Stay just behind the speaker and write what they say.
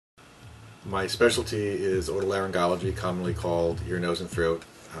My specialty is otolaryngology, commonly called ear, nose, and throat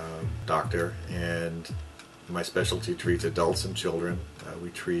doctor, and my specialty treats adults and children. We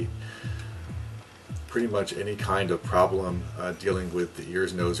treat pretty much any kind of problem dealing with the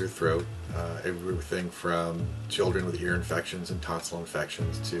ears, nose, or throat. Everything from children with ear infections and tonsil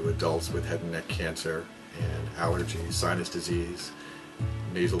infections to adults with head and neck cancer and allergies, sinus disease,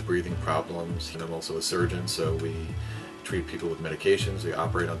 nasal breathing problems. And I'm also a surgeon, so we treat people with medications. We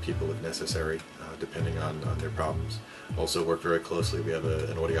operate on people if necessary, depending on their problems. Also work very closely. We have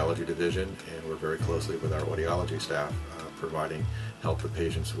an audiology division, and work very closely with our audiology staff, providing help for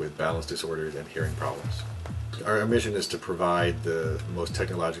patients with balance disorders and hearing problems. Our mission is to provide the most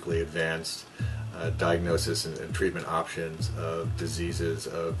technologically advanced diagnosis and treatment options of diseases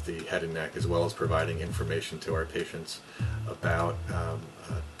of the head and neck, as well as providing information to our patients about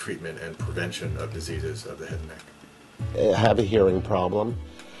treatment and prevention of diseases of the head and neck. I have a hearing problem,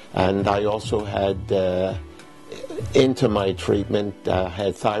 and I also had, into my treatment,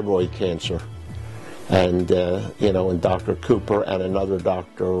 had thyroid cancer. And, and Dr. Cooper and another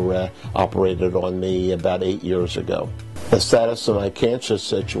doctor operated on me about 8 years ago. The status of my cancer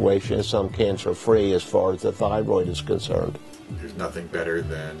situation is I'm cancer-free as far as the thyroid is concerned. There's nothing better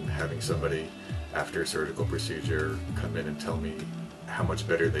than having somebody after a surgical procedure come in and tell me how much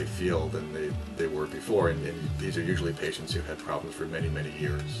better they feel than they were before, and these are usually patients who've had problems for many, many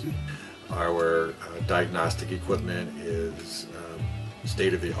years. Our diagnostic equipment is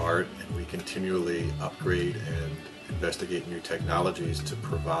state-of-the-art, and we continually upgrade and investigate new technologies to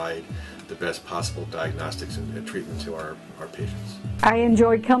provide the best possible diagnostics and treatment to our patients. I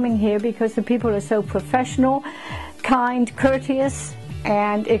enjoy coming here because the people are so professional, kind, courteous,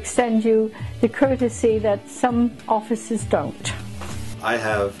 and extend you the courtesy that some offices don't. I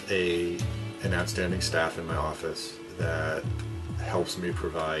have an outstanding staff in my office that helps me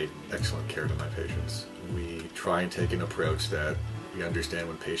provide excellent care to my patients. We try and take an approach that we understand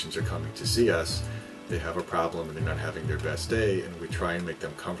when patients are coming to see us, they have a problem and they're not having their best day, and we try and make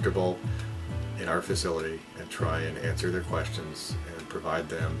them comfortable in our facility and try and answer their questions and provide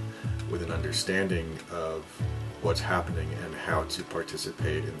them with an understanding of what's happening and how to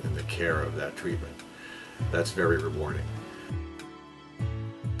participate in the care of that treatment. That's very rewarding.